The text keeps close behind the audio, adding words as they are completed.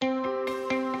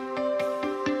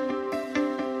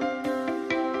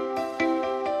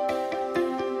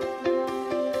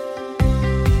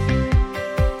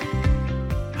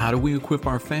How do we equip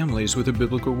our families with a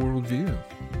biblical worldview?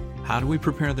 How do we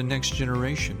prepare the next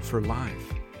generation for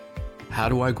life? How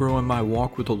do I grow in my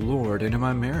walk with the Lord and in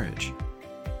my marriage?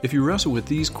 If you wrestle with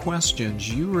these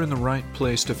questions, you are in the right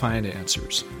place to find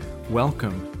answers.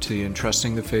 Welcome to the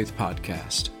Entrusting the Faith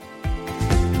podcast.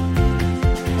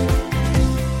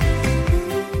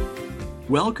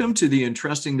 Welcome to the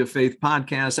Entrusting the Faith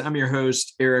podcast. I'm your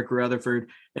host, Eric Rutherford,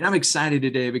 and I'm excited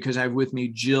today because I have with me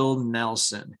Jill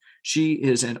Nelson. She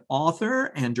is an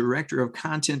author and director of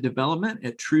content development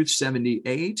at Truth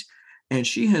 78, and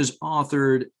she has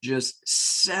authored just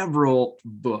several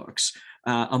books.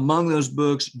 Among those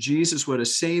books, Jesus, What a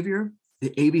Savior, The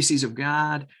ABCs of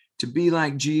God, To Be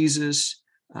Like Jesus,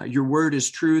 Your Word is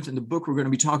Truth, and the book we're going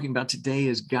to be talking about today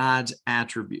is God's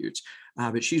Attributes.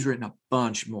 But she's written a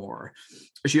bunch more.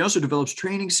 She also develops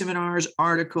training seminars,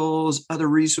 articles, other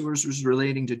resources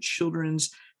relating to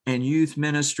children's and youth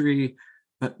ministry.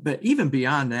 But even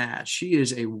beyond that, she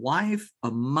is a wife, a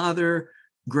mother,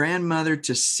 grandmother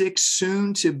to 6,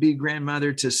 soon to be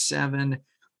grandmother to 7.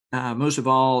 Most of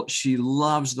all, she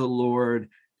loves the Lord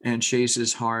and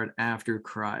chases hard after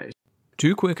Christ.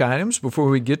 2 quick items before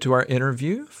we get to our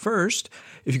interview. First,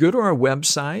 if you go to our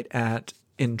website at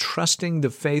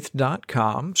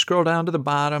entrustingthefaith.com, scroll down to the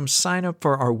bottom, sign up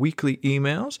for our weekly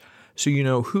emails so you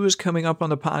know who is coming up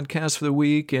on the podcast for the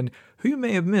week and who you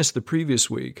may have missed the previous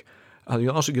week.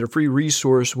 You'll also get a free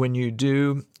resource when you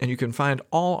do, and you can find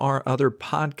all our other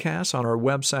podcasts on our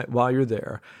website while you're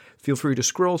there. Feel free to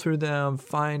scroll through them,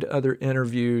 find other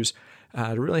interviews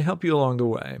to really help you along the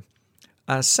way.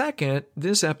 Second,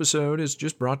 this episode is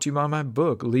just brought to you by my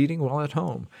book, Leading While at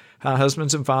Home, How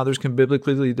Husbands and Fathers Can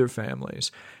Biblically Lead Their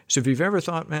Families. So if you've ever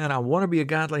thought, man, I want to be a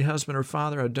godly husband or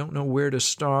father, I don't know where to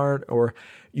start, or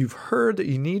you've heard that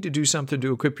you need to do something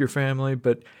to equip your family,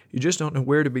 but you just don't know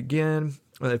where to begin,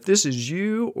 well, if this is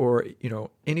you or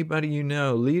anybody you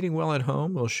know, Leading Well at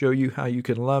Home will show you how you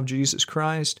can love Jesus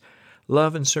Christ,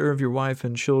 love and serve your wife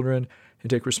and children, and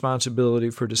take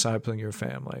responsibility for discipling your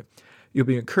family. You'll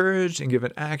be encouraged and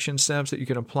given action steps that you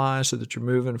can apply so that you're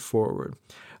moving forward.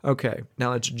 Okay, now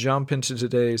let's jump into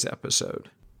today's episode.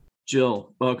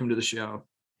 Jill, welcome to the show.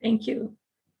 Thank you.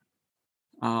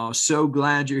 So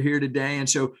glad you're here today. And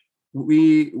so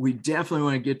we definitely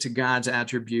want to get to God's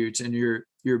attributes in your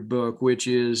book, which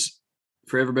is,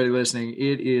 for everybody listening,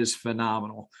 it is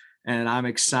phenomenal. And I'm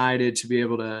excited to be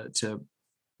able to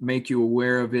make you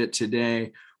aware of it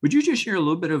today. Would you just share a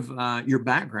little bit of your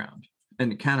background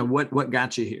and kind of what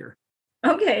got you here?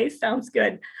 Okay, sounds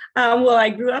good. Well, I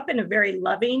grew up in a very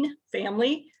loving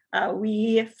family.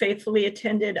 We faithfully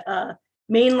attended a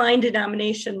mainline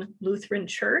denomination Lutheran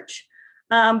church.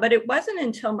 But it wasn't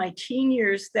until my teen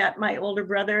years that my older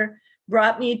brother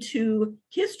brought me to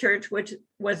his church, which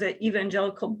was an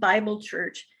evangelical Bible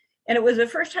church. And it was the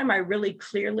first time I really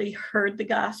clearly heard the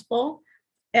gospel.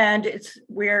 And it's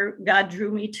where God drew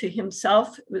me to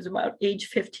himself. It was about age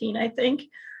 15, I think.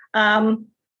 From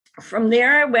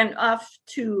there, I went off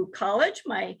to college.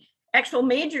 My actual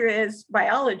major is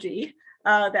biology.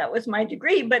 That was my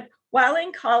degree. But while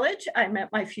in college, I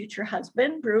met my future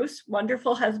husband, Bruce,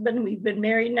 wonderful husband. We've been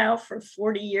married now for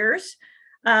 40 years.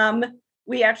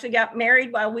 We actually got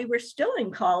married while we were still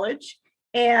in college.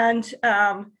 And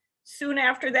soon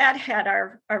after that, had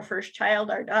our first child,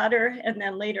 our daughter, and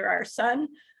then later our son.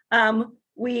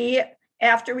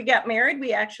 After we got married,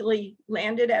 we actually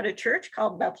landed at a church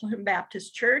called Bethlehem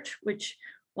Baptist Church, which,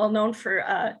 well known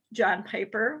for John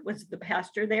Piper, was the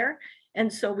pastor there.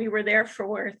 And so we were there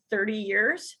for 30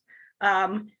 years.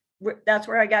 That's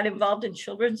where I got involved in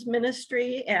children's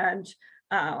ministry, and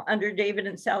under David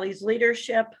and Sally's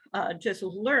leadership, just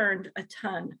learned a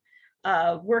ton.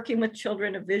 Working with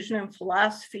children, a vision and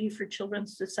philosophy for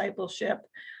children's discipleship.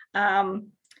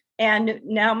 And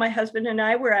now my husband and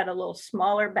I were at a little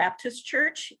smaller Baptist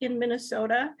church in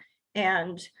Minnesota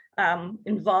and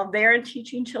involved there in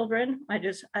teaching children. I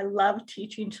love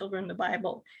teaching children the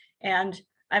Bible. And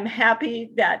I'm happy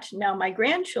that now my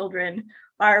grandchildren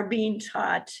are being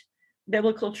taught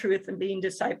biblical truth and being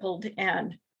discipled,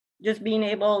 and just being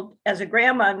able as a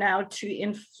grandma now to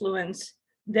influence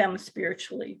them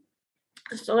spiritually.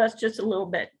 So that's just a little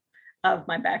bit of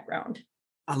my background.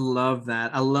 I love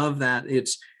that.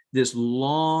 It's this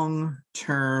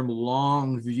long-term,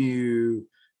 long view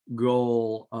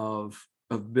goal of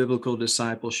biblical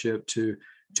discipleship to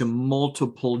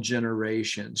multiple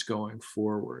generations going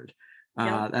forward.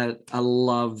 I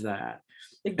love that.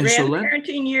 The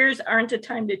grandparenting years aren't a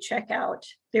time to check out.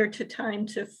 They're a time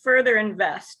to further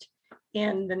invest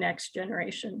in the next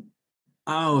generation.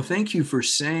 Oh, thank you for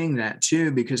saying that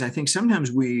too, because I think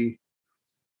sometimes we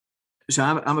so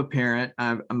I'm a parent.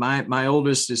 My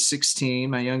oldest is 16.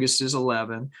 My youngest is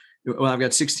 11. Well, I've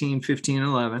got 16, 15, and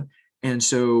 11. And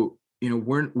so,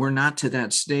 we're not to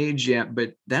that stage yet,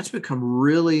 but that's become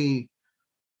really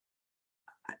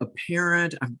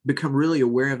apparent. I've become really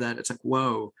aware of that. It's like,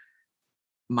 whoa,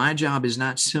 my job is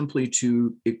not simply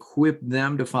to equip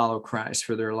them to follow Christ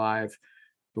for their life,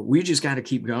 but we just got to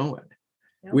keep going.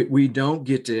 Yep. We don't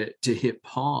get to hit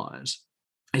pause.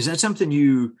 Is that something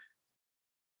do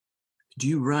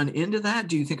you run into that?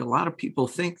 Do you think a lot of people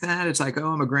think that it's like, oh,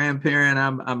 I'm a grandparent,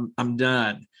 I'm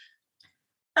done?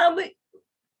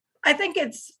 I think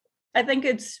it's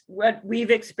what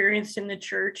we've experienced in the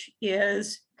church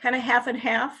is kind of half and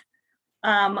half.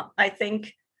 I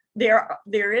think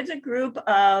there is a group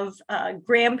of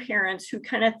grandparents who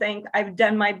kind of think I've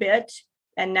done my bit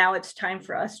and now it's time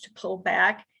for us to pull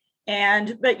back.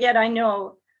 But yet I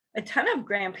know a ton of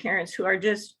grandparents who are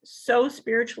just so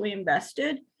spiritually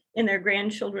invested in their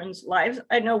grandchildren's lives.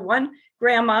 I know one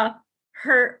grandma,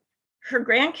 her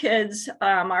grandkids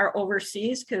are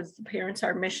overseas because the parents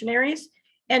are missionaries,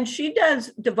 and she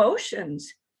does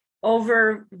devotions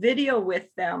over video with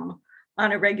them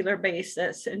on a regular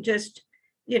basis. And just,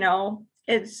 I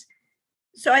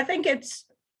think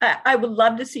I would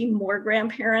love to see more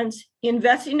grandparents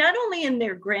investing not only in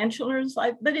their grandchildren's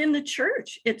life, but in the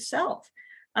church itself.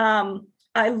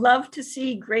 I love to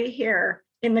see gray hair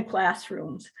in the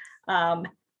classrooms. I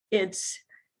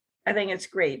think it's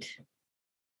great.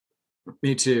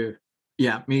 Me too.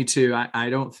 Yeah, me too. I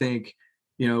don't think,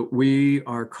 we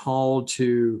are called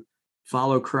to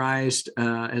follow Christ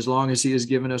as long as he has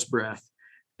given us breath.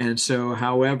 And so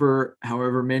however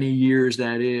many years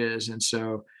that is. And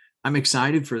so I'm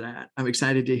excited for that. I'm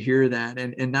excited to hear that.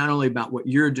 And not only about what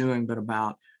you're doing, but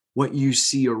about what you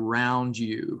see around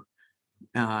you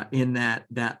in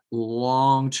that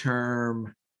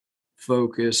long-term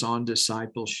focus on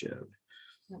discipleship.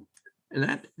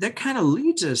 And that kind of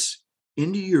leads us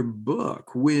into your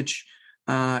book, which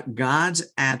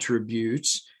God's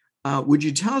Attributes. Would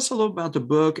you tell us a little about the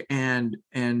book? And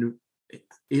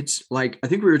it's like, I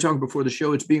think we were talking before the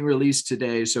show, it's being released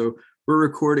today. So we're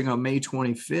recording on May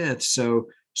 25th. So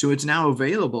it's now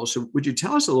available. So would you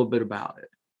tell us a little bit about it?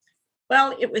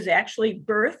 Well, it was actually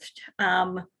birthed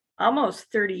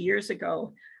almost 30 years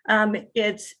ago.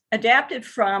 It's adapted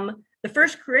from the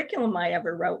first curriculum I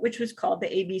ever wrote, which was called the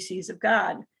ABCs of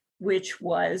God, which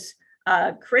was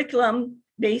a curriculum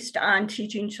based on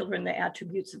teaching children the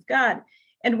attributes of God.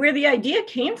 And where the idea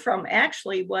came from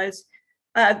actually was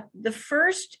the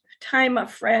first time a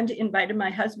friend invited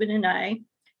my husband and I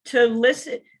to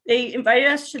listen. They invited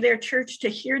us to their church to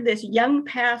hear this young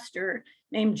pastor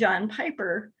named John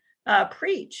Piper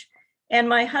preach. And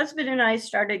my husband and I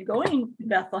started going to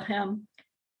Bethlehem.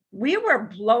 We were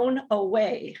blown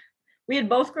away. We had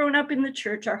both grown up in the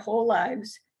church our whole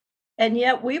lives, and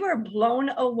yet we were blown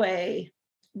away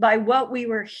by what we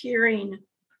were hearing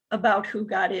about who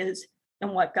God is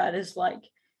and what God is like.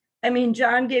 I mean,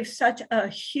 John gave such a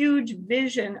huge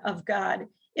vision of God.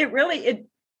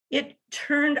 It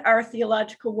turned our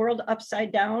theological world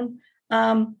upside down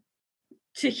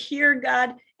to hear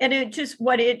God. And it just,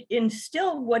 what it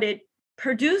instilled, what it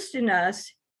produced in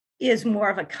us is more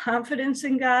of a confidence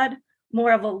in God,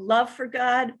 more of a love for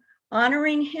God,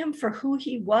 honoring him for who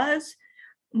he was,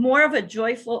 more of a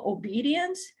joyful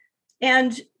obedience.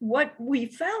 And what we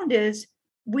found is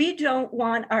we don't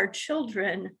want our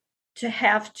children to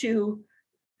have to,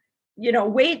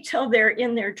 wait till they're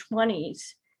in their 20s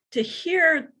to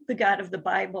hear the God of the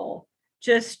Bible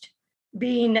just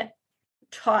being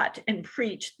taught and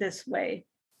preached this way.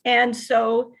 And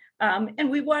so, and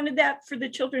we wanted that for the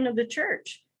children of the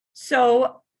church.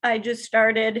 So I just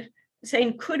started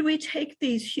saying, could we take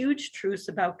these huge truths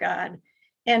about God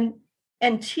and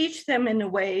teach them in a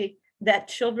way that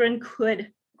children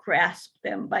could grasp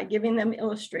them by giving them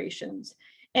illustrations?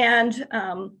 And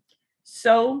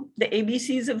so the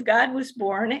ABCs of God was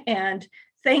born. And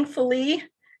thankfully,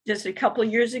 just a couple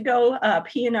of years ago,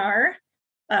 P&R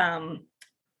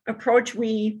approach,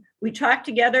 we talked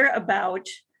together about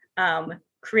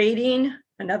creating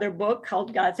another book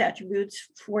called God's Attributes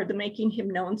for the Making Him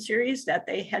Known series that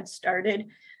they had started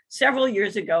several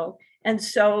years ago. And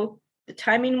so the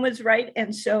timing was right.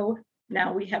 And so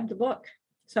now we have the book.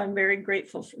 So I'm very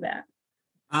grateful for that.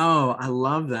 Oh, I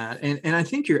love that. And I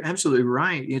think you're absolutely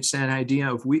right. It's that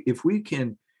idea of if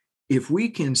we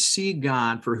can see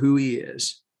God for who he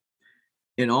is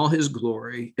in all his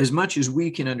glory, as much as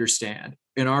we can understand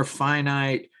in our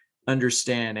finite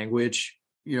understanding, which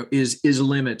is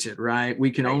limited, right?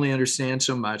 We can only understand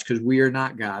so much because we are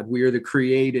not God. We are the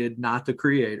created, not the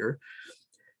creator.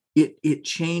 it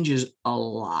changes a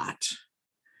lot.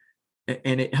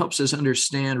 And it helps us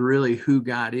understand really who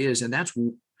God is. And that's,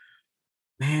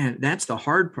 man, that's the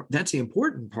hard part. That's the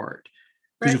important part.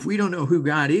 Because if we don't know who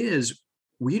God is,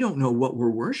 we don't know what we're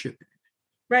worshiping.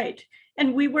 Right.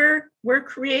 And we're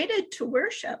created to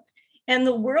worship. And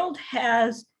the world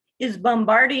is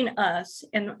bombarding us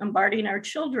and bombarding our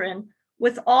children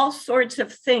with all sorts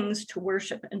of things to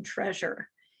worship and treasure.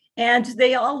 And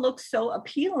they all look so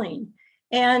appealing.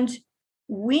 And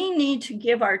we need to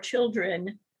give our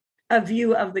children a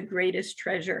view of the greatest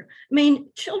treasure. I mean,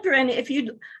 children,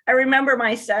 I remember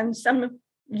my son some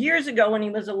years ago when he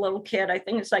was a little kid, I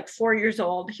think it's like 4 years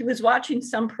old, he was watching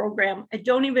some program. I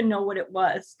don't even know what it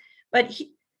was, but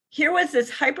here was this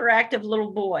hyperactive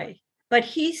little boy, but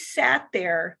he sat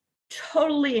there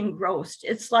totally engrossed.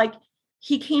 It's like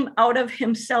he came out of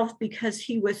himself because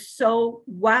he was so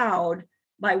wowed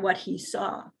by what he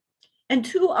saw. And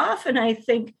too often, I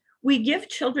think we give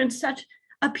children such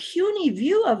a puny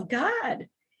view of God.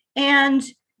 And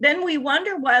then we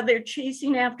wonder why they're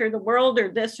chasing after the world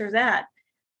or this or that,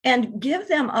 and give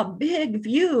them a big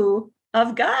view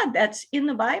of God that's in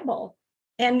the Bible.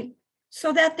 And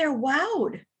so that they're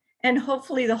wowed. And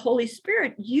hopefully the Holy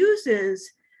Spirit uses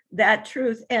that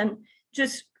truth and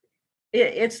just,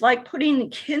 it's like putting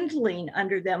kindling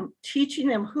under them, teaching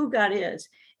them who God is,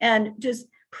 and just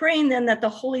praying then that the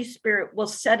Holy Spirit will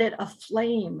set it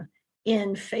aflame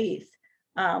in faith.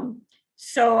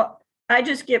 So I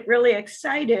just get really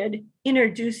excited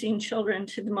introducing children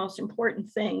to the most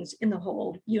important things in the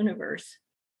whole universe.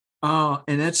 Oh,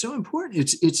 and that's so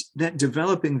important. It's that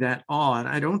developing that awe. And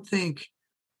I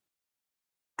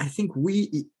think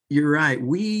you're right.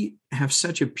 We have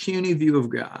such a puny view of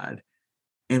God,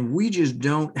 and we just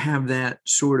don't have that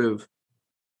sort of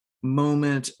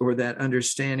moment or that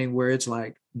understanding where it's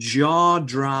like jaw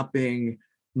dropping,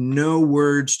 no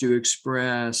words to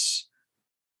express,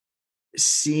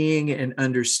 seeing and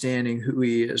understanding who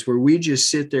he is, where we just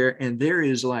sit there and there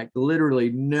is like literally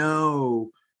no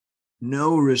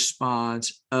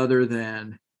response other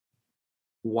than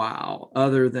wow,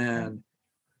 other than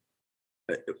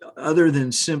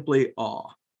simply awe.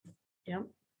 Yep.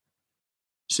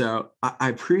 So I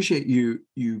appreciate you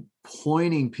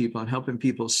pointing people and helping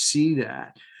people see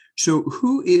that. So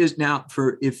who is now,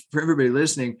 for everybody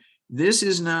listening, this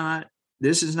is not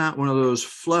one of those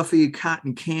fluffy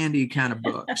cotton candy kind of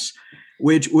books,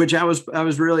 which I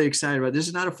was really excited about. This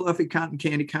is not a fluffy cotton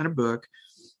candy kind of book.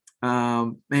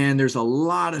 And there's a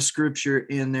lot of scripture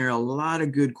in there, a lot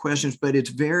of good questions, but it's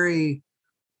very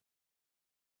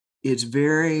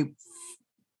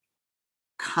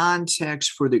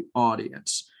context for the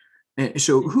audience. And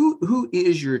so who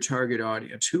is your target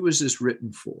audience? Who is this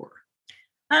written for?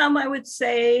 I would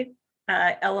say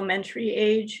elementary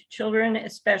age children,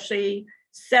 especially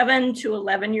 7 to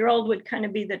 11-year-old would kind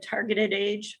of be the targeted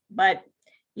age. But,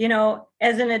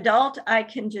 as an adult, I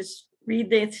can just read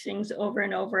these things over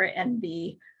and over and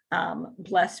be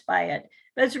blessed by it.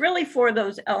 But it's really for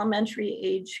those elementary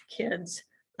age kids.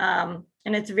 And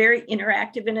it's very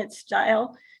interactive in its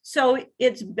style. So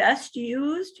it's best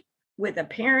used with a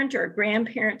parent or a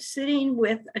grandparent sitting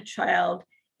with a child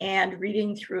and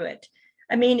reading through it.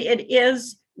 I mean, it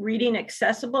is reading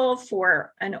accessible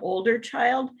for an older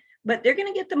child, but they're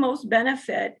going to get the most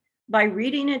benefit by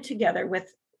reading it together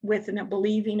with a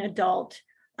believing adult.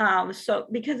 So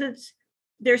because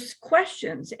there's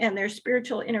questions and there's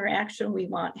spiritual interaction we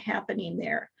want happening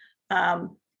there.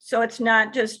 So it's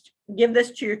not just give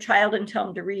this to your child and tell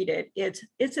them to read it.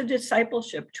 It's a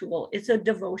discipleship tool. It's a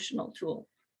devotional tool.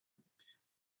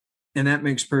 And that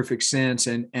makes perfect sense.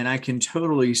 And I can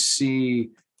totally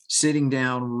see sitting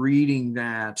down, reading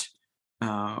that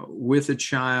with a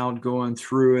child, going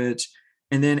through it.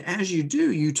 And then as you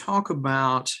do, you talk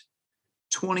about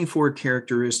 24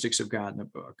 characteristics of God in the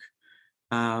book.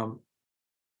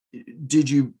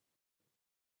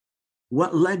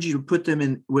 What led you to put them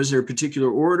in? Was there a particular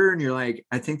order? And you're like,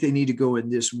 I think they need to go in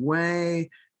this way.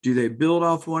 Do they build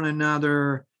off one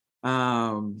another?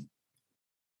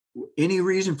 Any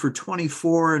reason for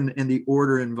 24 and the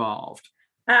order involved?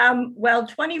 Well,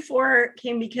 24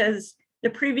 came because the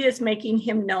previous Making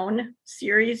Him Known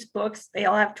series books, they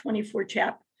all have 26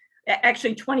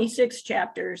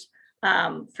 chapters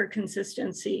for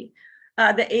consistency.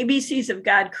 The ABCs of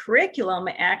God curriculum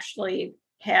actually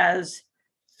has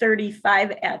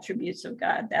 35 attributes of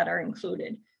God that are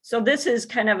included. So this is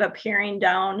kind of a paring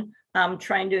down,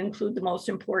 trying to include the most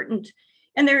important.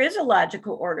 And there is a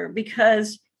logical order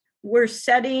because we're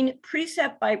setting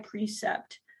precept by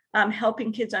precept,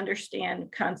 helping kids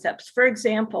understand concepts. For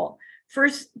example,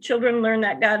 first, children learn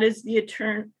that God is the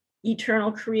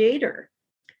eternal creator.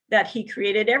 that he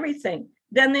created everything.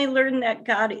 Then they learn that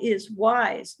God is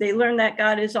wise. They learn that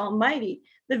God is almighty.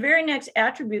 The very next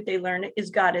attribute they learn is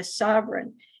God is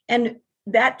sovereign. And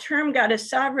that term, God is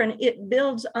sovereign, it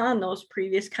builds on those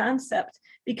previous concepts.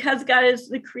 Because God is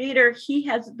the creator, he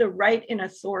has the right and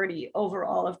authority over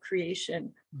all of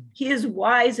creation. He is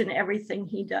wise in everything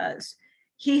he does.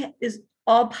 He is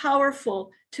all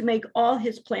powerful to make all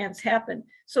his plans happen.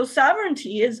 So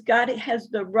sovereignty is God has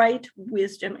the right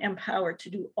wisdom and power to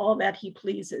do all that he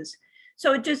pleases.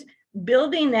 So it just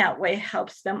building that way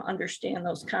helps them understand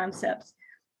those concepts.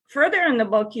 Further in the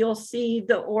book, you'll see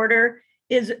the order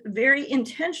is very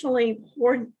intentionally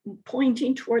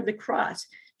pointing toward the cross.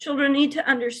 Children need to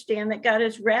understand that God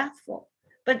is wrathful,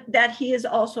 but that he is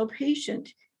also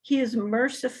patient. He is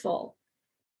merciful,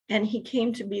 and he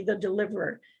came to be the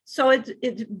deliverer. So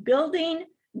it's building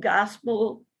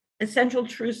gospel, essential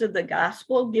truths of the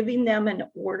gospel, giving them an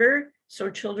order so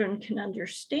children can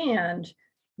understand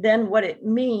then what it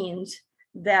means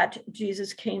that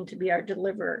Jesus came to be our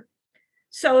deliverer.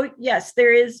 So yes,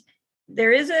 there is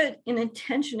an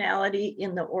intentionality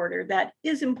in the order that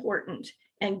is important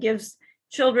and gives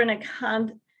children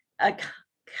a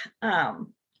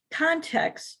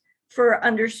context for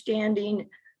understanding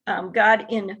God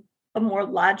in a more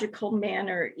logical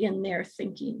manner in their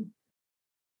thinking.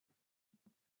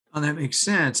 Oh, that makes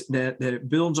sense. That it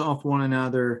builds off one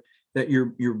another. That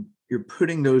you're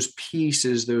putting those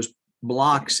pieces, those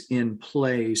blocks in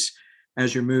place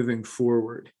as you're moving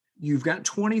forward. You've got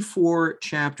 24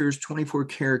 chapters, 24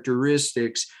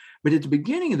 characteristics, but at the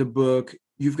beginning of the book,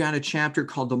 you've got a chapter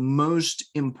called The Most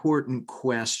Important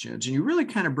Questions. And you really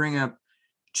kind of bring up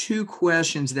two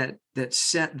questions that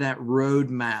set that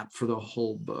roadmap for the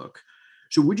whole book.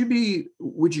 So would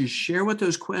you share what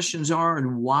those questions are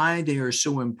and why they are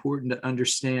so important to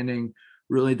understanding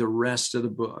really the rest of the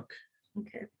book?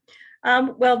 Okay.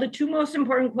 Well, the two most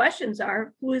important questions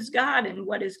are, who is God and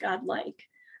what is God like?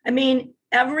 I mean,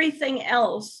 everything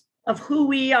else of who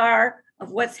we are,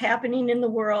 of what's happening in the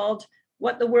world,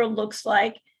 what the world looks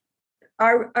like,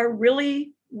 are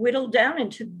really whittled down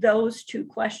into those two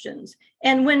questions.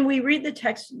 And when we read the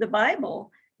text of the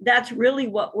Bible, that's really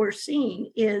what we're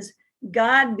seeing, is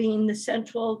God being the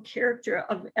central character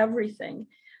of everything.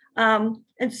 And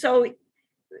so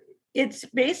it's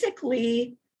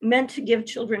basically meant to give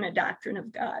children a doctrine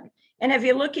of God. And if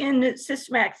you look in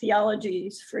systematic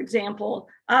theologies, for example,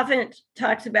 often it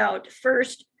talks about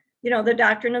first, the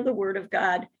doctrine of the Word of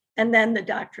God, and then the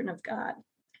doctrine of God.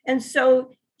 And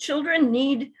so children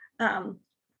need,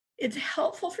 it's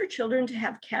helpful for children to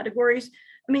have categories.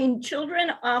 I mean,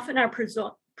 children often are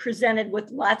presented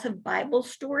with lots of Bible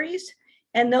stories,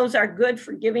 and those are good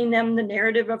for giving them the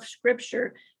narrative of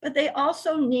Scripture, but they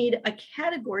also need a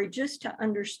category just to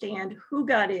understand who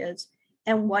God is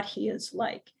and what he is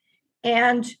like.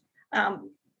 And,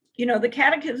 the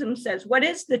Catechism says, what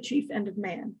is the chief end of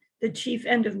man? The chief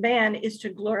end of man is to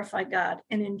glorify God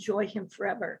and enjoy him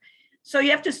forever. So you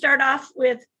have to start off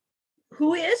with,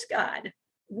 who is God?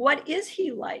 What is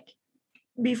he like?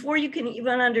 Before you can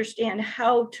even understand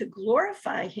how to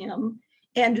glorify him,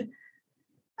 and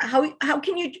how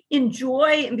can you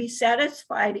enjoy and be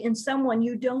satisfied in someone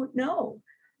you don't know?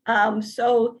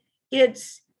 So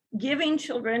it's giving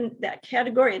children that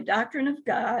category, a doctrine of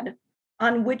God,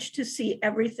 on which to see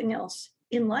everything else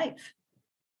in life.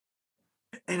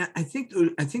 And I think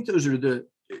those are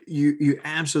you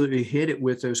absolutely hit it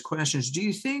with those questions. Do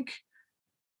you think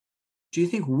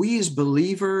we as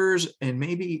believers, and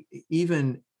maybe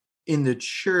even in the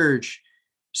church,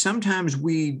 sometimes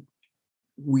we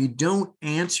don't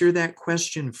answer that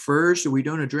question first, or we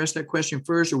don't address that question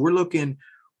first, or we're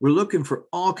looking for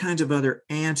all kinds of other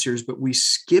answers, but we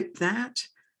skip that?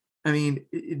 I mean,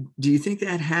 do you think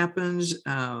that happens?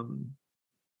 What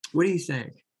do you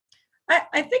think?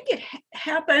 I think it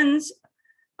happens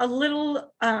a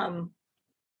little,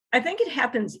 I think it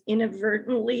happens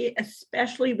inadvertently,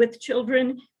 especially with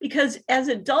children, because as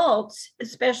adults,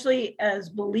 especially as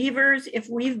believers, if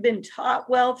we've been taught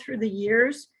well through the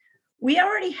years, we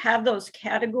already have those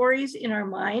categories in our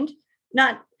mind.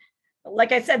 Not,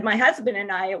 like I said, my husband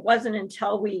and I, it wasn't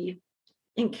until we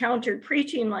encountered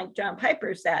preaching like John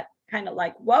Piper's that kind of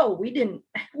like, whoa,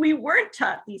 we weren't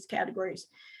taught these categories.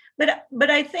 But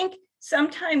I think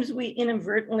sometimes we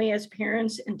inadvertently, as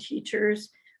parents and teachers,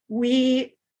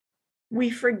 we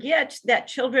forget that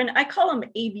children, I call them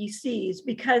ABCs,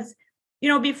 because,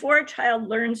 before a child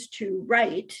learns to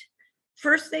write,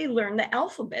 first they learn the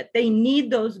alphabet. They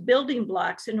need those building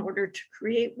blocks in order to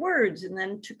create words and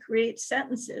then to create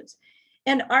sentences.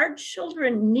 And our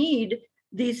children need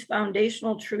these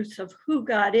foundational truths of who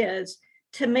God is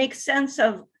to make sense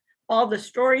of all the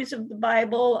stories of the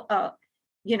Bible,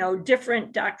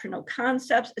 different doctrinal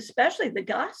concepts, especially the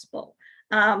gospel.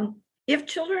 If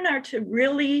children are to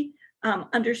really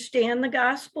understand the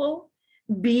gospel,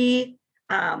 be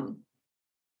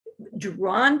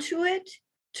drawn to it,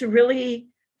 to really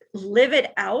live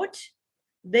it out,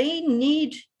 they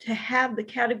need to have the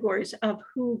categories of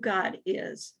who God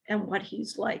is and what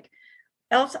he's like.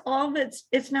 Else all of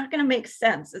it's not going to make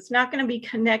sense. It's not going to be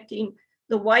connecting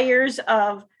the wires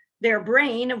of their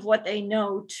brain of what they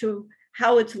know to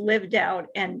how it's lived out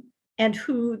and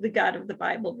who the God of the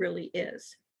Bible really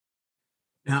is.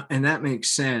 Now, and that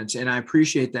makes sense. And I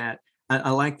appreciate that. I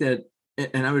like that.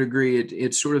 And I would agree.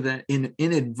 It's sort of that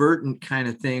inadvertent kind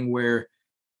of thing where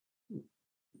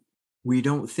we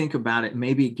don't think about it.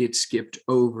 Maybe it gets skipped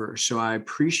over. So I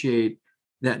appreciate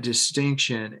that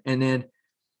distinction. And then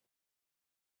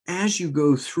as you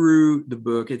go through the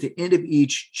book, at the end of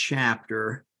each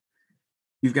chapter,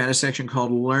 you've got a section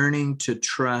called Learning to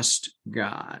Trust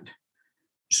God.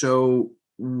 So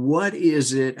what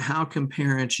is it? How can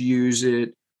parents use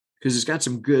it? Because it's got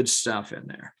some good stuff in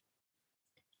there.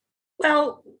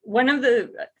 Well, one of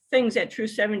the things at True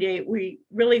 78 we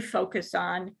really focus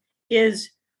on is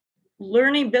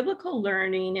biblical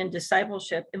learning and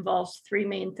discipleship involves three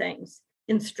main things: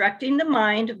 instructing the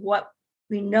mind of what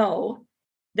we know,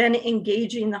 then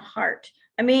engaging the heart.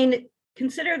 I mean,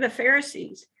 consider the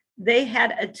Pharisees. They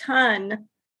had a ton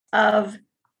of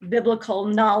biblical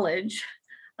knowledge.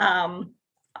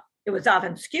 It was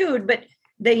often skewed, but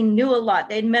they knew a lot.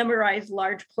 They'd memorized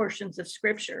large portions of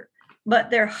scripture, but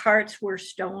their hearts were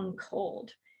stone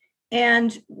cold.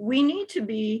 And we need to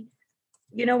be,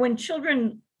 when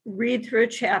children read through a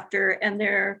chapter and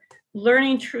they're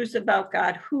learning truths about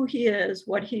God, who he is,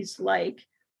 what he's like,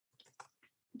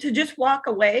 to just walk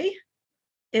away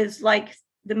is like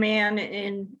the man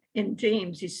in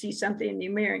James. You see something in the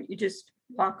mirror, you just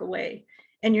walk away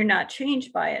and you're not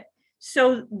changed by it.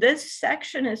 So this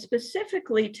section is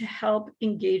specifically to help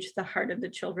engage the heart of the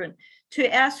children,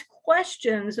 to ask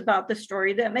questions about the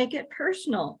story that make it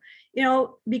personal.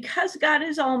 Because God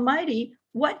is almighty,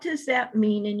 what does that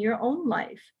mean in your own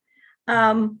life?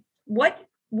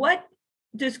 What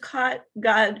does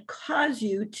God cause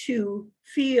you to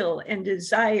feel and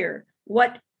desire?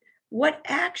 What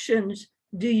actions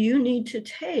do you need to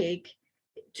take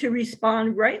to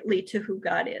respond rightly to who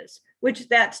God is? Which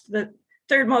that's the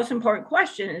third most important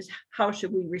question, is how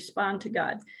should we respond to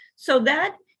God? So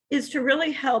that is to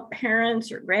really help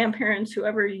parents or grandparents,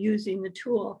 whoever using the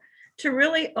tool, to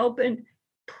really open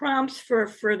prompts for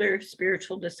further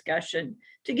spiritual discussion,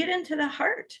 to get into the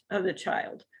heart of the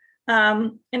child.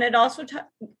 And it also,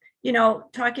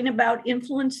 talking about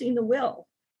influencing the will.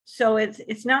 So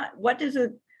it's not, what does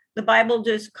the Bible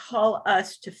just call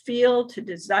us to feel, to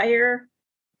desire,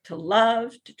 to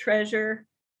love, to treasure?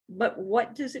 But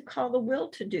what does it call the will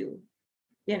to do?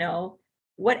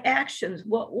 What actions,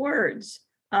 what words,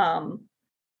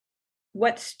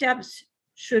 what steps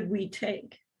should we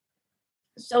take?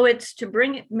 So it's to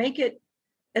make it,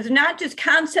 it's not just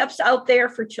concepts out there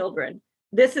for children.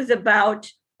 This is about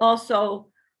also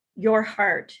your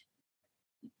heart,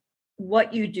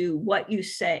 what you do, what you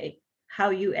say, how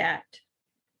you act.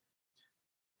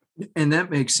 And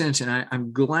that makes sense. And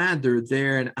I'm glad they're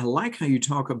there. And I like how you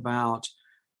talk about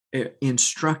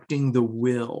instructing the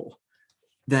will,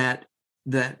 that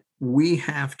we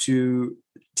have to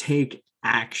take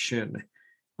action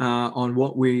on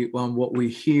what we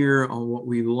hear, on what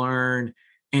we learn,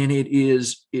 and it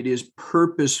is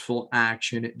purposeful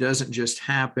action. It doesn't just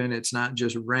happen. It's not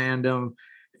just random.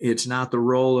 It's not the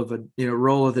roll of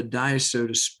the dice, so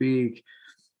to speak.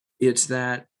 It's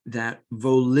that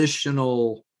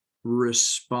volitional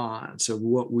response of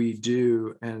what we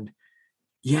do. And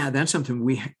yeah, that's something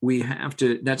we have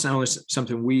to, that's not only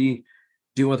something we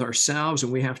deal with ourselves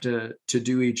and we have to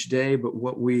do each day, but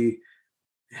what we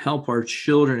help our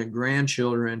children and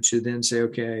grandchildren to then say,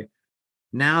 okay,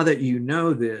 now that you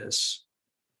know this,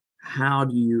 how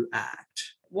do you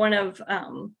act? One of,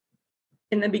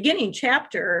 in the beginning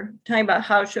chapter, talking about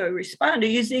how should I respond, I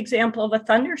use the example of a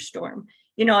thunderstorm.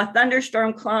 A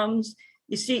thunderstorm comes,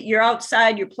 you're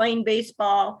outside, you're playing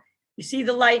baseball, you see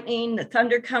the lightning, the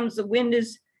thunder comes, the wind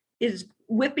is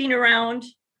whipping around.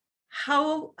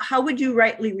 How would you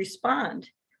rightly respond?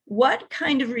 What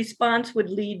kind of response would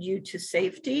lead you to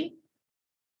safety?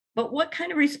 But what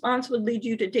kind of response would lead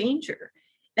you to danger?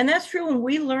 And that's true when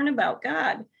we learn about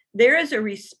God. There is a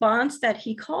response that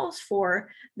he calls for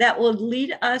that will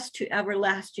lead us to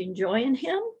everlasting joy in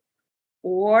him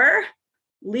or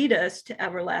lead us to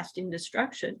everlasting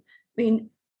destruction. I mean,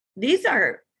 these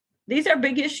are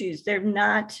big issues. They're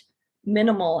not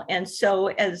minimal. And so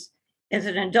as as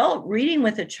an adult reading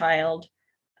with a child,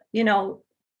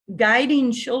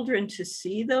 guiding children to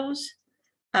see those,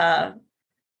 how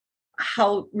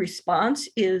response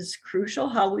is crucial,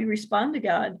 how we respond to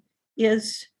God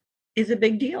is a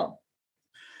big deal.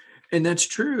 And that's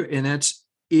true. And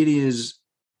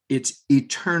it's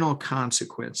eternal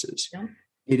consequences. Yeah.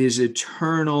 It is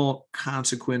eternal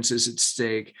consequences at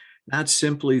stake, not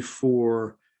simply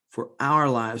for our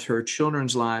lives, for our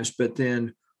children's lives, but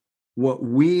then what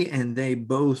we and they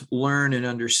both learn and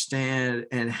understand,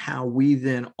 and how we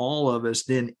then, all of us,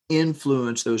 then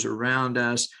influence those around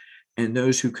us and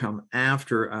those who come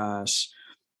after us,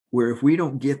 where if we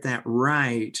don't get that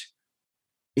right,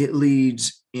 it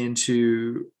leads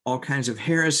into all kinds of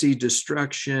heresy,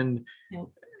 destruction. Yeah.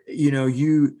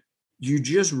 You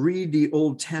just read the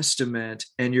Old Testament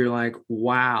and you're like,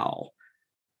 wow,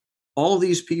 all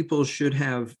these people should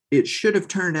have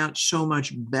turned out so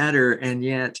much better. And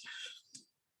yet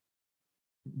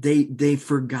they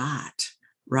forgot,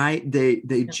 right?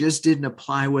 They just didn't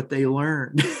apply what they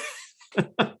learned.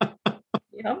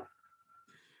 Yeah.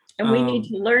 And we need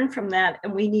to learn from that.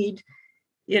 And we need,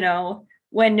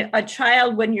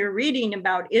 when you're reading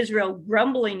about Israel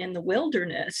grumbling in the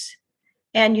wilderness,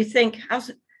 and you think, how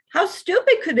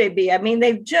stupid could they be? I mean,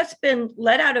 they've just been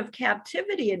let out of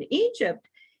captivity in Egypt,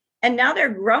 and now they're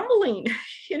grumbling,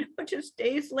 just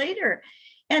days later.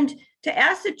 And to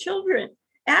ask a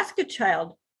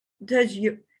child,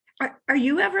 are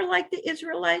you ever like the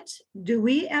Israelites? Do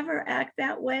we ever act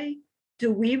that way?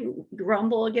 Do we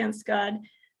grumble against God?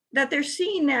 That they're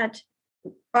seeing that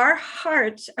our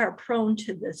hearts are prone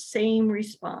to the same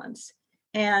response,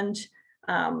 and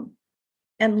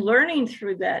learning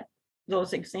through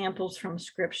those examples from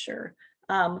Scripture,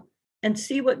 and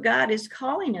see what God is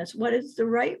calling us, what is the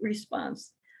right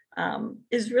response,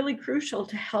 is really crucial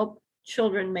to help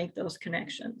children make those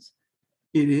connections.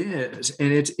 It is.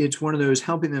 And it's one of those,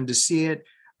 helping them to see it.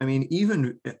 I mean,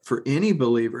 even for any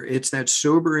believer, it's that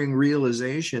sobering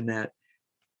realization that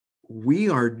we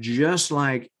are just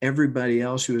like everybody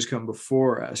else who has come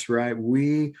before us, right?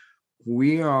 We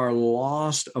are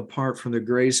lost apart from the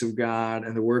grace of God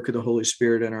and the work of the Holy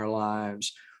Spirit in our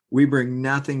lives. We bring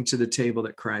nothing to the table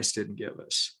that Christ didn't give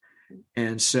us.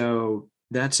 And so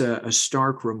that's a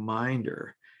stark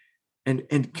reminder.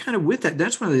 And kind of with that,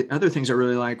 that's one of the other things I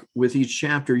really like with each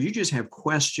chapter. You just have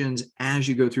questions as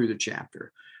you go through the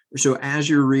chapter. So as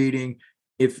you're reading,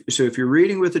 if you're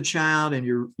reading with a child and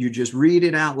you just read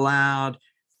it out loud,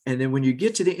 and then when you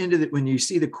get to the end of it, when you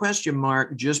see the question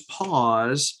mark, just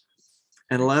pause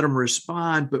and let them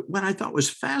respond. But what I thought was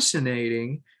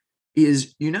fascinating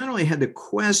is you not only had the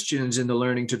questions in the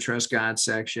Learning to Trust God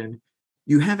section,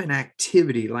 you have an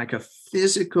activity, like a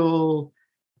physical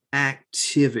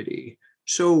activity.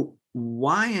 So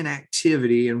why an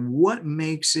activity, and what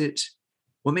makes an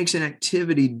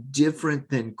activity different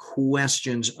than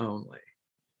questions only?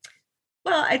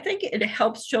 Well, I think it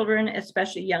helps children,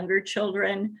 especially younger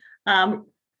children.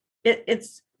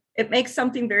 It makes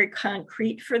something very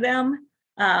concrete for them.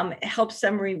 It helps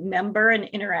them remember and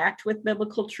interact with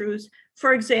biblical truths.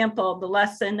 For example, the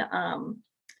lesson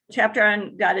chapter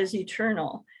on God is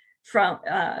eternal, from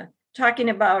talking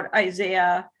about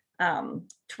Isaiah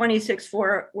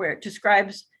 26:4, where it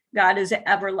describes God as an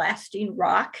everlasting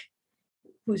rock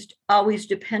who's always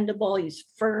dependable, he's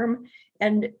firm.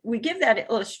 And we give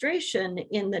that illustration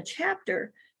in the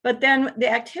chapter, but then the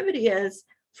activity is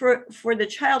for the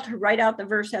child to write out the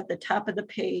verse at the top of the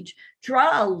page,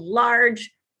 draw a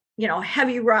large,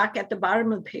 heavy rock at the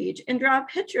bottom of the page, and draw a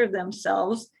picture of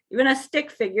themselves, even a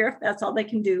stick figure, if that's all they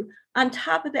can do, on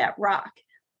top of that rock.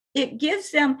 It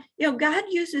gives them, God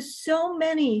uses so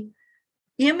many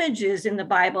images in the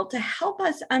Bible to help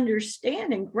us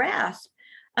understand and grasp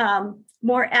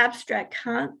more abstract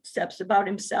concepts about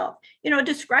himself.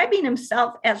 Describing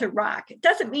himself as a rock, it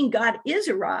doesn't mean God is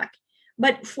a rock,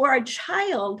 but for a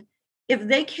child, if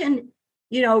they can,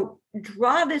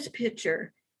 draw this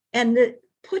picture and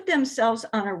put themselves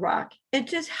on a rock, it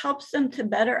just helps them to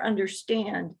better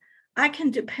understand, I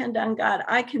can depend on God.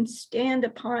 I can stand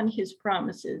upon his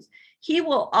promises. He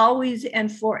will always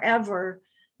and forever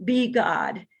be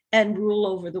God and rule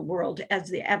over the world as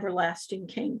the everlasting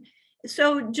King.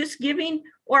 So just giving,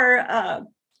 or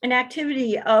an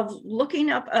activity of looking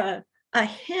up a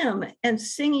hymn and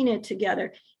singing it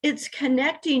together, it's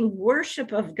connecting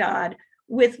worship of God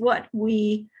with what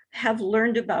we have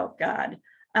learned about God.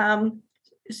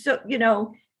 So,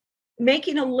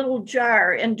 making a little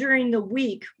jar, and during the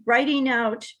week, writing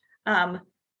out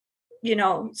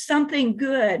something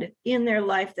good in their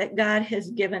life that God has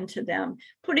given to them,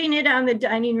 putting it on the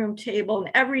dining room table,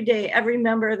 and every day, every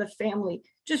member of the family,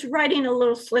 just writing a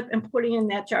little slip and putting in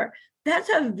that jar. That's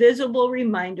a visible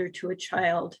reminder to a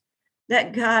child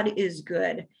that God is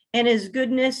good, and his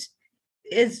goodness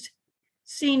is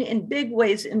seen in big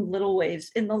ways, in little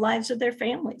ways, in the lives of their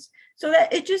families. So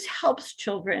that it just helps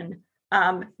children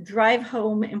drive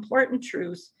home important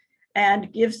truths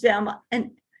and gives them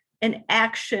an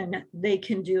action they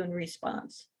can do in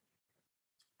response.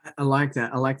 I like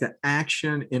that. I like the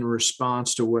action in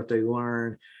response to what they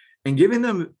learn, and giving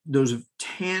them those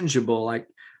tangible, like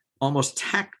almost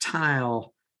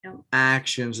tactile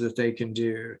actions that they can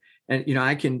do. And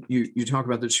you talk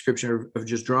about the description of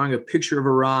just drawing a picture of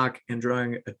a rock and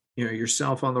drawing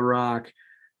yourself on the rock.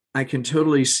 I can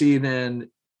totally see then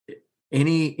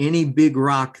any big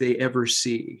rock they ever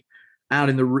see out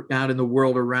in the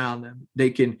world around them. They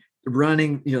can they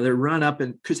run up,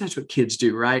 and because that's what kids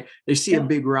do, right? They see a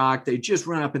big rock, they just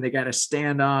run up and they got to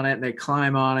stand on it and they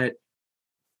climb on it.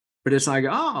 But it's like,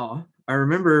 oh, I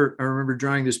remember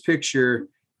drawing this picture.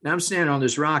 Now I'm standing on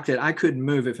this rock that I couldn't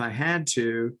move if I had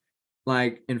to.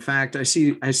 Like, in fact, I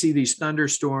see these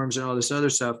thunderstorms and all this other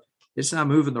stuff. It's not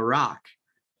moving the rock.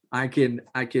 I can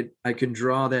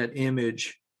draw that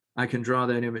image. I can draw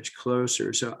that image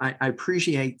closer. So I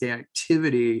appreciate the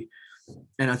activity,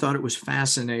 and I thought it was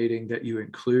fascinating that you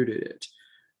included it.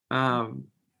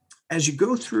 As you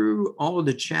go through all of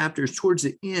the chapters, towards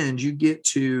the end,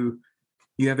 you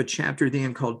have a chapter at the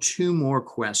end called 2 More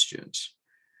Questions.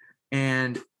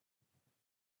 And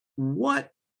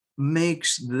what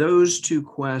makes those 2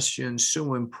 questions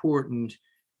so important,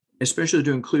 especially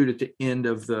to include at the end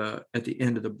of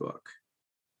the book?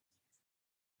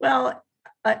 Well,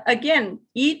 again,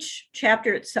 each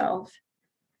chapter itself,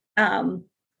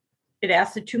 it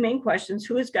asks the 2 main questions: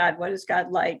 who is God? What is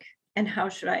God like? And how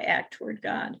should I act toward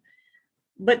God?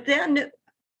 But then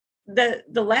the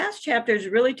last chapter is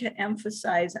really to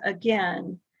emphasize,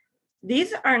 again,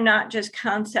 these are not just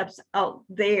concepts out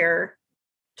there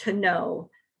to know.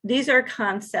 These are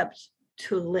concepts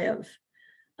to live.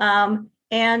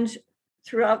 And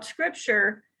throughout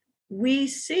Scripture, we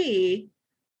see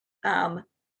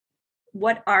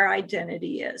what our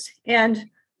identity is. And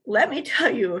let me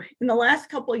tell you, in the last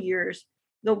couple of years,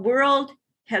 the world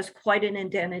has quite an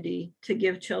identity to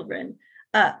give children,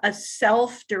 a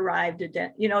self-derived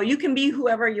identity. You can be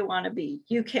whoever you want to be.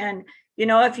 You can,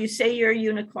 if you say you're a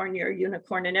unicorn, you're a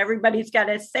unicorn, and everybody's got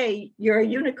to say you're a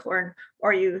unicorn,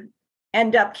 or you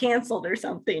end up canceled or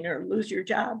something, or lose your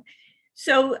job.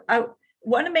 So I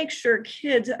want to make sure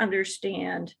kids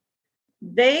understand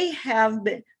they have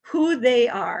been who they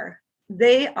are.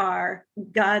 They are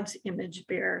God's image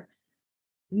bearer,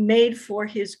 made for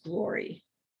his glory.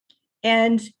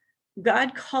 And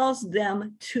God calls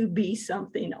them to be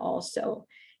something also.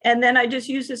 And then I just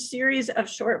use a series of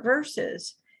short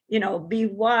verses, be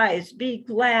wise, be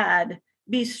glad,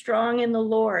 be strong in the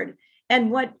Lord. And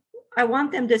what I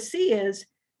want them to see is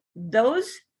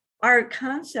those are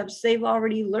concepts they've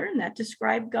already learned that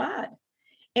describe God.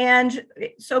 And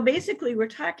so basically we're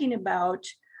talking about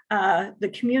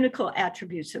the communicable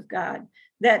attributes of God,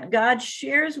 that God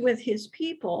shares with his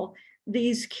people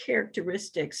these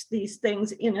characteristics, these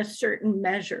things in a certain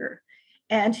measure.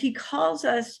 And he calls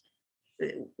us,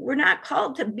 we're not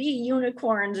called to be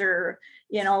unicorns or,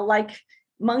 like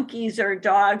monkeys or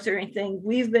dogs or anything.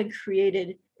 We've been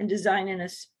created and designed in a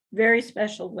very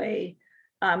special way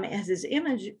as his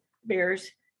image bearers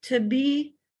to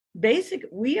be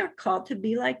we are called to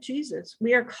be like Jesus.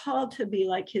 We are called to be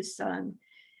like his son.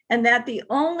 And that the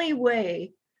only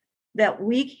way that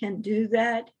we can do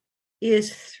that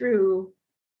is through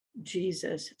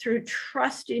Jesus, through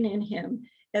trusting in him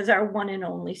as our one and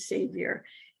only Savior.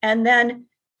 And then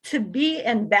to be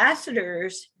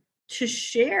ambassadors to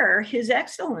share his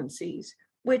excellencies,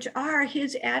 which are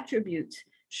his attributes.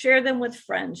 Share them with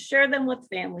friends, share them with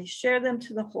families, share them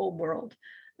to the whole world.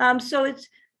 So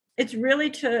it's really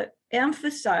to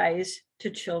emphasize to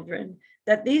children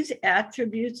that these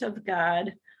attributes of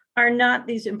God are not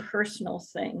these impersonal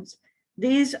things.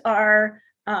 These are,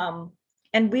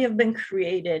 and we have been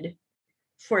created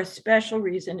for a special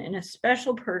reason and a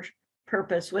special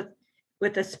purpose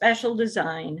with a special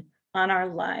design on our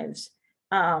lives.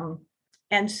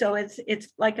 And so it's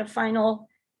like a final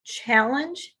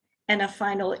challenge and a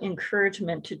final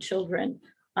encouragement to children,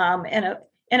 and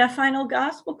a final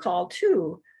gospel call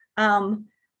too,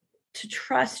 to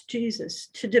trust Jesus,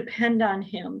 to depend on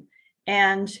him,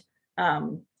 and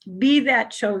be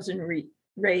that chosen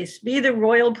race, be the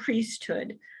royal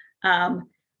priesthood,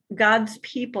 God's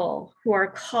people who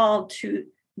are called to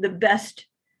the best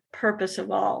purpose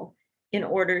of all in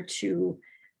order to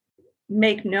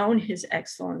make known his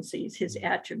excellencies, his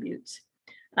attributes.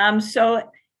 So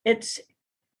it's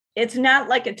not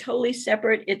like a totally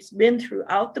separate, it's been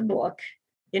throughout the book,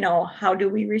 how do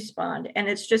we respond? And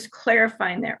it's just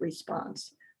clarifying that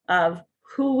response of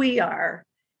who we are,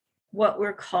 what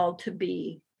we're called to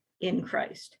be in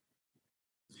Christ.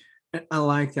 I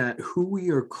like that, who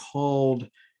we are called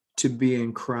to be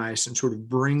in Christ, and sort of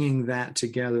bringing that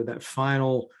together, that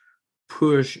final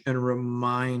push and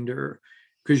reminder.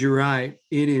 Because you're right,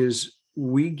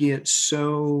 we get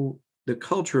the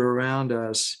culture around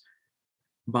us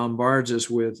bombards us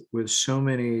with so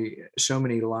many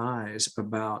lies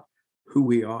about who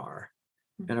we are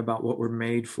and about what we're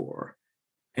made for.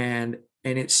 And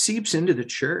it seeps into the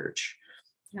church.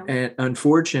 Yep. And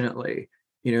unfortunately,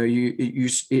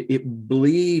 it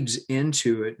bleeds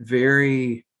into it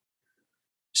very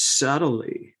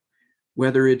subtly,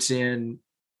 whether it's in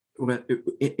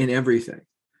everything,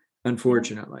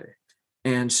 unfortunately. Yep.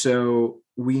 And so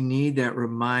we need that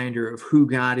reminder of who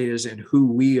God is and who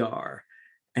we are,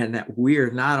 and that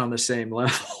we're not on the same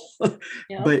level.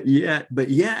 Yep. but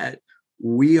yet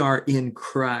we are in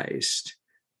Christ,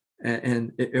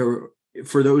 and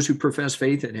for those who profess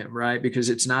faith in him, right? Because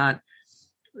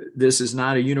this is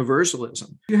not a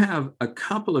universalism. You have a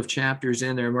couple of chapters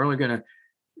in there, and we're only going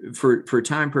to, for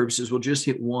time purposes, we'll just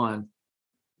hit one.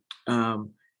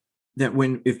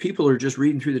 That if people are just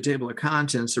reading through the table of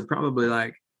contents, they're probably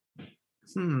like,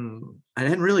 I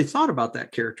hadn't really thought about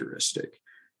that characteristic.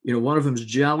 One of them is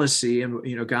jealousy,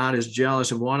 and God is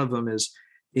jealous, and one of them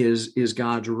is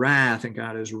God's wrath, and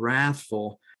God is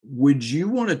wrathful. Would you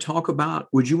want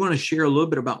to share a little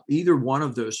bit about either one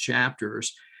of those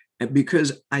chapters?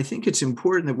 Because I think it's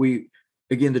important that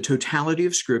the totality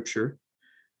of Scripture,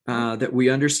 that we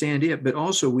understand it, but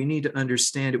also we need to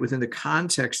understand it within the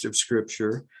context of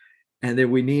Scripture, and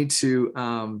then we need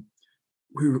to,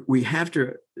 we have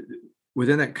to,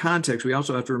 within that context, we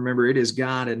also have to remember it is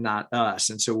God and not us.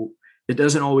 And so it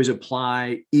doesn't always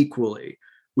apply equally.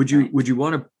 Would you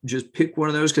want to just pick one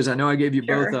of those? Because I know I gave you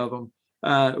both of them.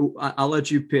 I'll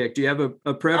let you pick. Do you have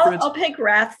a preference? I'll pick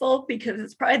wrathful because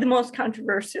it's probably the most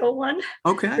controversial one.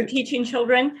 Okay. For teaching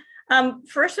children.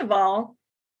 First of all,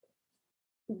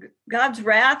 God's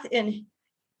wrath, and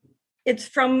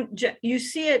you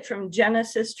see it from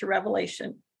Genesis to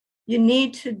Revelation. You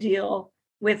need to deal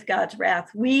with God's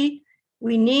wrath. We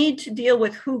need to deal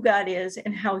with who God is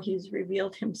and how he's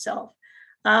revealed himself.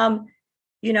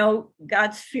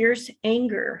 God's fierce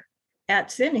anger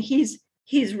at sin.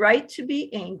 He's right to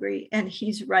be angry, and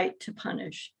he's right to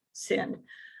punish sin.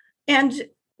 And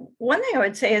one thing I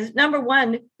would say is, number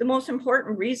one, the most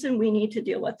important reason we need to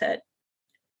deal with it,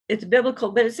 it's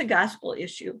biblical, but it's a gospel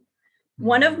issue.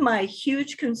 One of my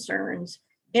huge concerns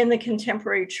in the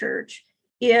contemporary church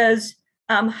is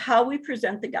how we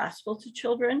present the gospel to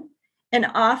children. And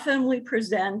often we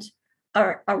present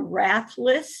a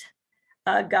wrathless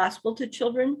gospel to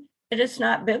children. It is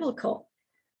not biblical.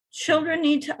 Children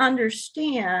need to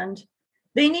understand,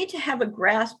 they need to have a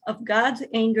grasp of God's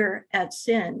anger at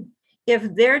sin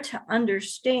if they're to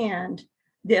understand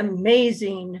the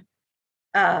amazing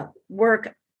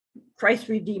work, Christ's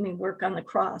redeeming work on the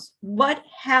cross. What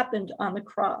happened on the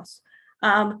cross?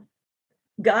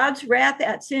 God's wrath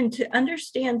at sin. To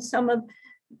understand some of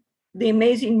the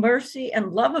amazing mercy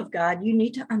and love of God, you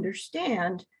need to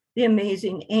understand the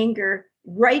amazing anger,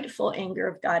 rightful anger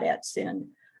of God at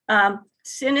sin.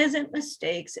 Sin isn't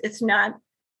mistakes. It's not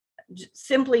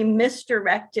simply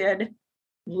misdirected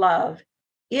love.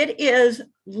 It is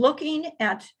looking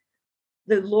at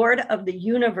the Lord of the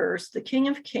universe, the King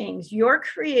of Kings, your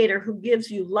creator, who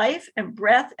gives you life and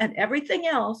breath and everything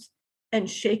else, and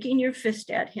shaking your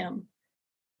fist at him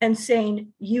and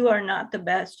saying, you are not the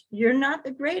best. You're not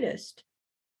the greatest.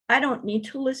 I don't need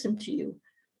to listen to you.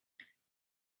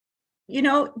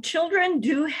 Children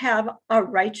do have a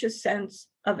righteous sense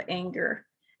of anger.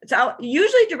 It's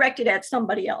usually directed at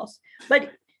somebody else,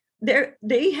 but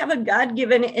they have a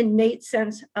God-given innate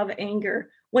sense of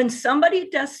anger. When somebody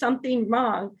does something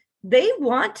wrong, they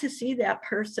want to see that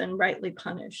person rightly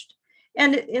punished.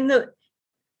 And in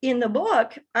the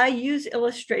book, I use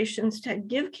illustrations to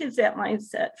give kids that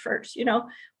mindset first.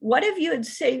 What if you had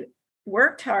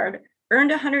worked hard,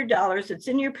 earned $100, it's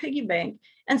in your piggy bank,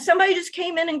 and somebody just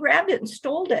came in and grabbed it and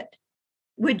stole it?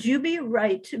 Would you be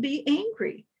right to be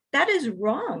angry? That is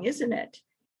wrong, isn't it?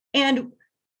 And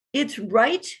it's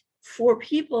right for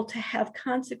people to have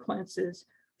consequences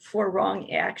for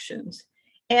wrong actions.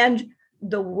 And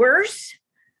the worse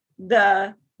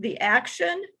the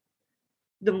action,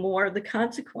 the more the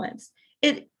consequence.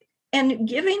 And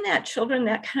giving that children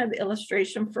that kind of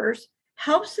illustration first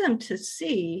helps them to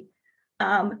see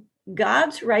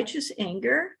God's righteous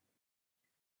anger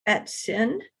at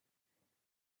sin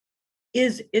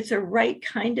it's a right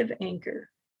kind of anger.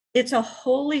 It's a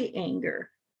holy anger.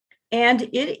 And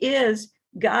it is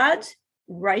God's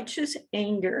righteous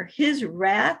anger. His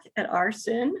wrath at our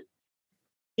sin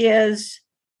is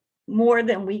more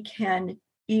than we can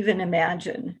even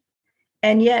imagine.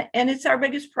 And it's our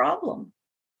biggest problem.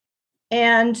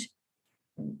 And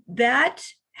that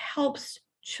helps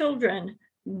children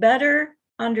better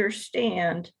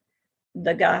understand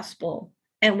the gospel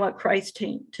and what Christ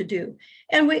came to do.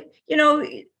 And we,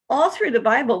 all through the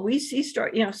Bible, we see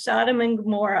Sodom and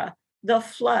Gomorrah, the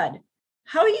flood.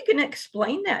 How are you going to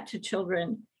explain that to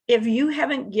children if you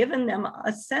haven't given them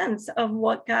a sense of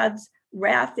what God's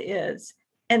wrath is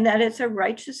and that it's a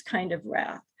righteous kind of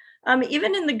wrath?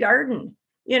 Even in the garden,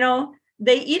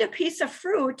 they eat a piece of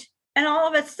fruit and all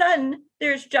of a sudden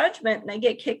there's judgment and they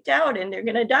get kicked out and they're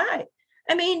going to die.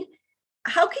 I mean,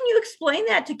 how can you explain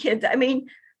that to kids? I mean,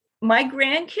 my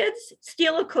grandkids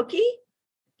steal a cookie,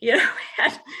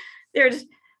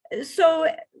 so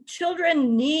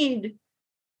children need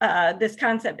this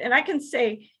concept. And I can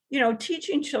say,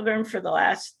 teaching children for the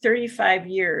last 35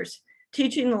 years,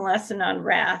 teaching the lesson on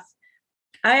wrath,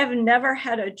 I have never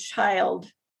had a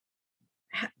child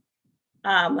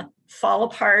fall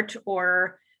apart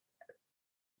or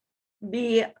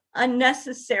be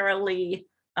unnecessarily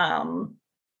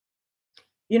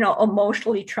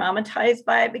emotionally traumatized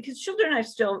by it, because children are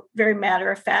still very matter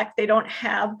of fact. They don't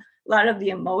have a lot of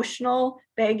the emotional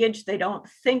baggage. They don't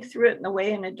think through it in the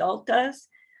way an adult does.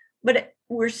 But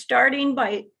we're starting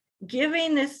by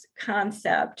giving this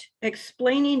concept,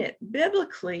 explaining it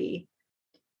biblically.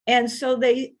 And so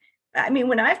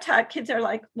when I've taught kids, are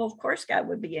like, well, of course God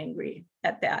would be angry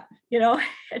at that.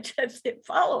 It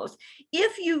follows.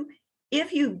 If you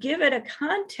give it a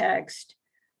context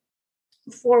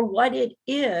for what it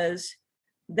is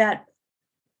that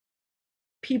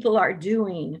people are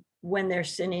doing when they're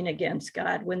sinning against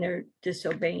God, when they're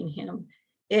disobeying him,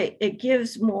 it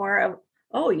gives more of,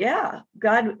 oh yeah,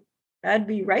 I'd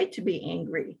be right to be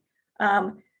angry.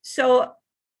 So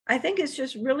I think it's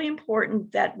just really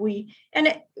important that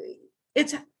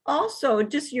it's also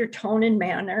just your tone and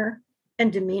manner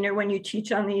and demeanor when you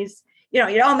teach on these, you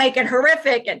don't make it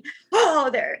horrific and,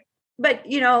 but,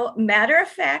 matter of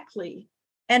factly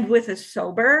and with a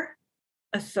sober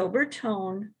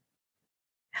tone,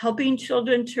 helping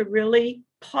children to really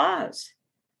pause.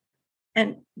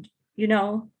 And,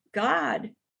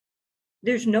 God,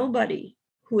 there's nobody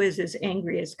who is as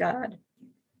angry as God.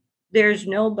 There's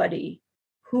nobody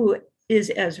who is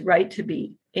as right to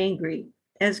be angry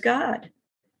as God.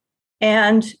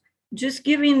 And just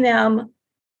giving them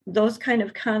those kind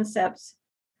of concepts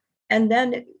and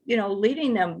then,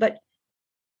 leading them. But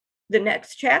the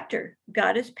next chapter,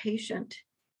 God is patient.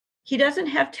 He doesn't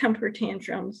have temper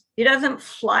tantrums. He doesn't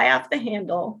fly off the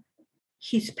handle.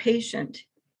 He's patient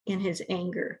in his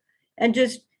anger. And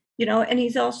just, and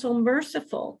he's also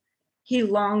merciful. He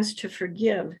longs to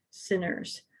forgive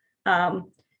sinners.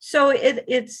 So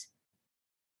it's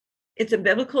a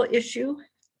biblical issue.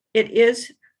 It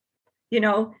is,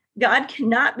 God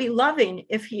cannot be loving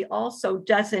if he also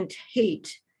doesn't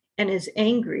hate and is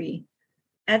angry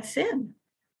at sin.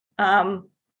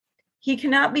 He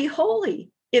cannot be holy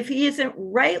if he isn't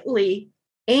rightly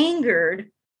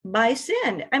angered by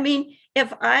sin. I mean,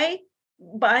 if I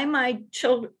buy my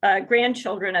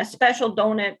grandchildren a special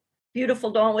donut,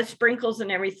 beautiful donut with sprinkles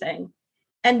and everything,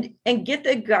 and get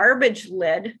the garbage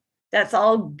lid that's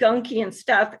all gunky and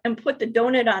stuff and put the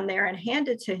donut on there and hand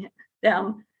it to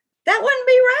them, that wouldn't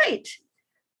be right,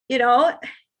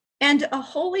 And a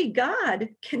holy God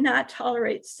cannot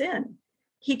tolerate sin.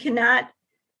 He cannot,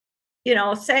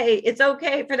 say it's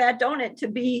okay for that donut to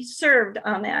be served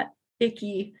on that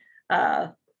icky,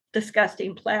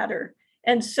 disgusting platter.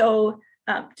 And so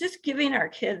just giving our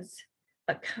kids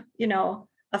a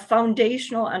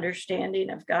foundational understanding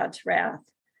of God's wrath,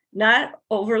 not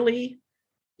overly,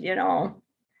 yelling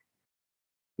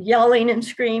and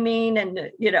screaming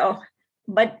and,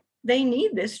 but they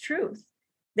need this truth.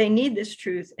 They need this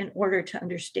truth in order to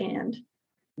understand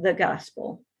the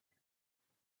gospel.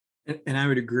 And I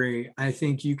would agree. I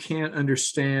think you can't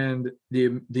understand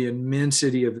the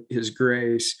immensity of his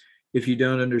grace if you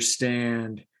don't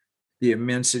understand the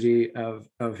immensity of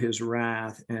his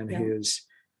wrath and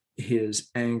his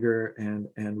anger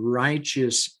and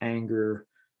righteous anger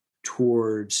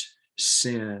towards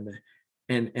sin,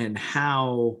 and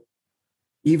how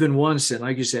even one sin,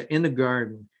 like you said, in the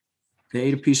garden, They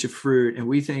ate a piece of fruit, and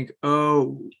we think,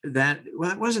 oh, that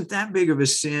wasn't that big of a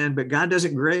sin, but God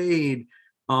doesn't grade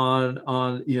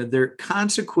on their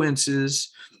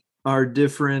consequences are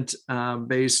different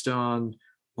based on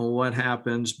what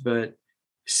happens, but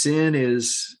sin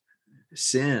is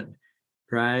sin,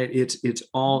 right? It's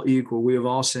all equal. We have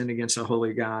all sinned against a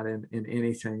holy God in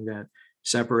anything that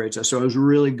separates us. So I was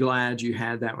really glad you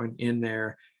had that one in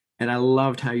there, and I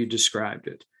loved how you described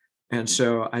it. And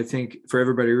so I think for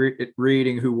everybody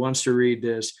reading who wants to read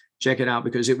this, check it out,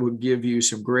 because it will give you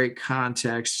some great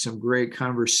context, some great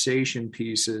conversation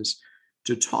pieces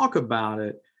to talk about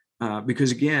it.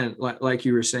 Because again, like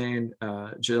you were saying,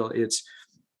 Jill,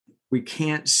 we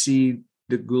can't see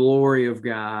the glory of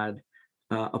God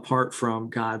apart from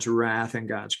God's wrath and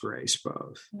God's grace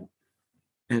both.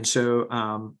 And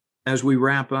so as we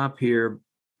wrap up here,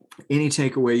 any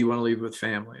takeaway you want to leave with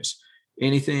families?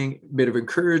 Anything, bit of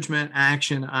encouragement,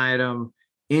 action item,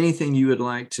 anything you would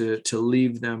like to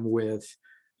leave them with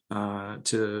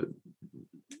to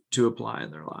apply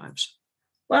in their lives?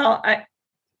 Well,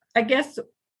 I guess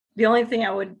the only thing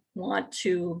I would want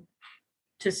to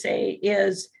say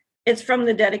is it's from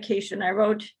the dedication. I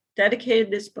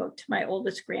dedicated this book to my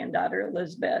oldest granddaughter,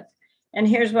 Elizabeth. And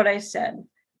here's what I said.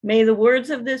 May the words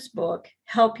of this book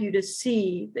help you to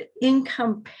see the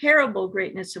incomparable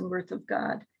greatness and worth of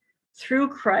God. Through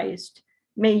Christ,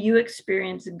 may you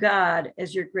experience God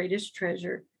as your greatest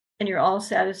treasure and your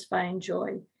all-satisfying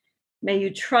joy. May you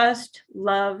trust,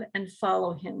 love, and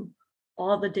follow him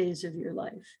all the days of your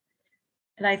life.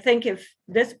 And I think if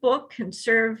this book can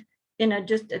serve in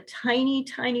just a tiny,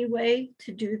 tiny way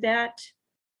to do that,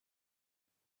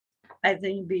 I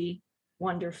think it'd be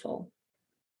wonderful.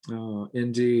 Oh,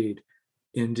 indeed.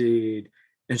 Indeed.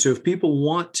 And so if people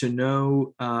want to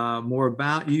know more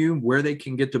about you, where they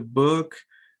can get the book,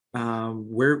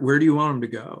 where do you want them to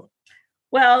go?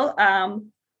 Well,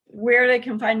 where they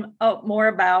can find out more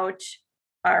about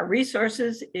our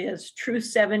resources is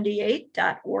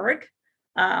truth78.org,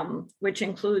 which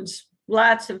includes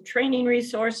lots of training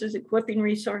resources, equipping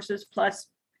resources, plus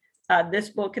this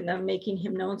book and the Making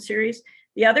Him Known series.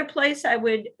 The other place I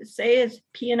would say is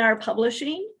P&R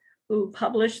Publishing, who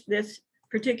published this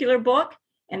particular book,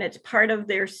 and it's part of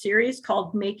their series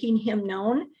called Making Him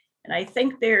Known. And I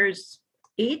think there's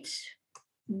 8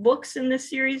 books in this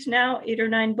series now, 8 or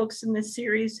 9 books in this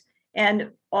series,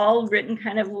 and all written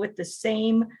kind of with the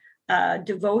same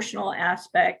devotional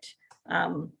aspect.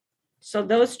 So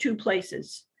those 2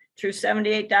 places,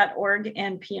 truth78.org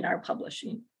and P&R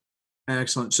Publishing.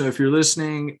 Excellent. So if you're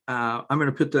listening, I'm going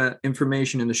to put that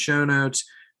information in the show notes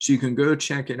so you can go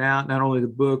check it out, not only the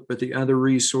book, but the other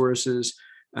resources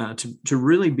to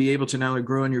really be able to not only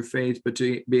grow in your faith, but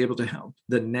to be able to help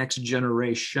the next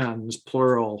generations,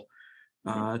 plural,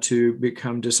 to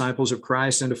become disciples of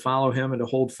Christ and to follow him and to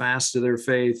hold fast to their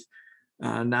faith,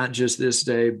 not just this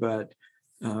day, but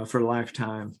for a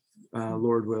lifetime,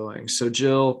 Lord willing. So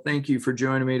Jill, thank you for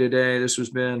joining me today. This is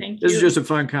just a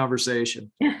fun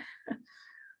conversation.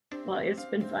 Well, it's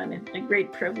been fun and a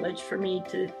great privilege for me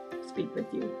to speak with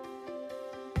you.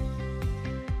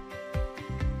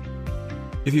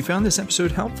 If you found this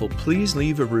episode helpful, please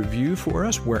leave a review for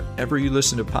us wherever you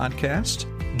listen to podcasts.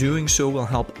 Doing so will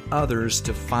help others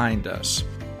to find us.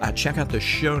 Check out the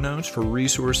show notes for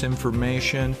resource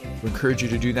information. We encourage you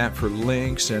to do that for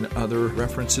links and other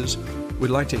references. We'd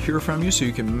like to hear from you, so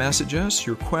you can message us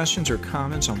your questions or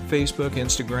comments on Facebook,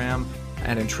 Instagram,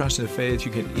 at Entrusting the Faith.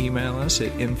 You can email us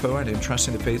at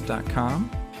info@entrustingthefaith.com.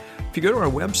 If you go to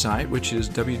our website, which is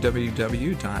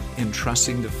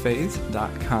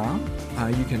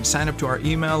www.entrustingthefaith.com, you can sign up to our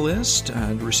email list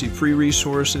and receive free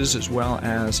resources as well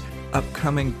as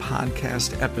upcoming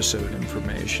podcast episode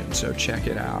information. So check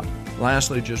it out.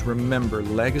 Lastly, just remember,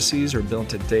 legacies are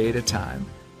built a day at a time.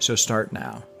 So start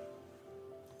now.